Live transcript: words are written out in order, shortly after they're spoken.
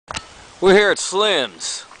We're here at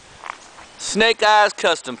Slim's Snakize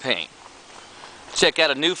Custom Paint. Check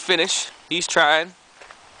out a new finish he's trying.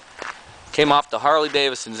 Came off the Harley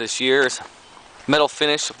Davidsons this year. It's metal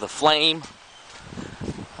finish of the flame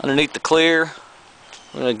underneath the clear.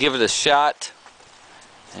 We're going to give it a shot.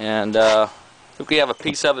 And I think we have a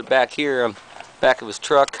piece of it back here on the back of his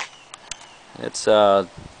truck. It's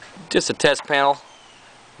just a test panel.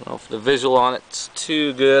 I don't know if the visual on it's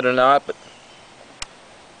too good or not, but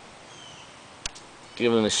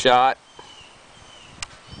give it a shot.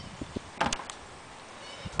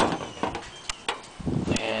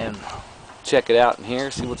 And check it out in here,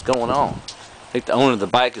 see what's going on. I think the owner of the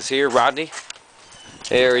bike is here, Rodney.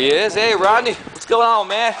 There he is. Hey Rodney, what's going on,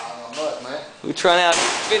 man? Not much, man. We're trying out to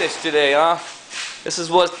finish today, huh? This is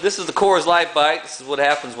the Coors Light bike. This is what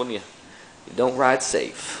happens when you don't ride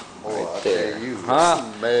safe. Boy, Right there. You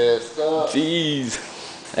huh? messed up.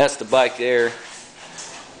 Jeez. That's the bike there.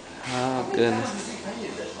 Oh goodness.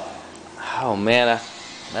 Oh man,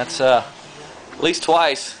 that's at least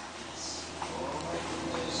twice.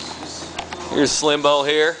 Here's Slimbo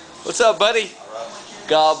here. What's up, buddy?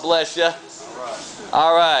 God bless you.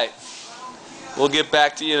 All right. We'll get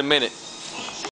back to you in a minute.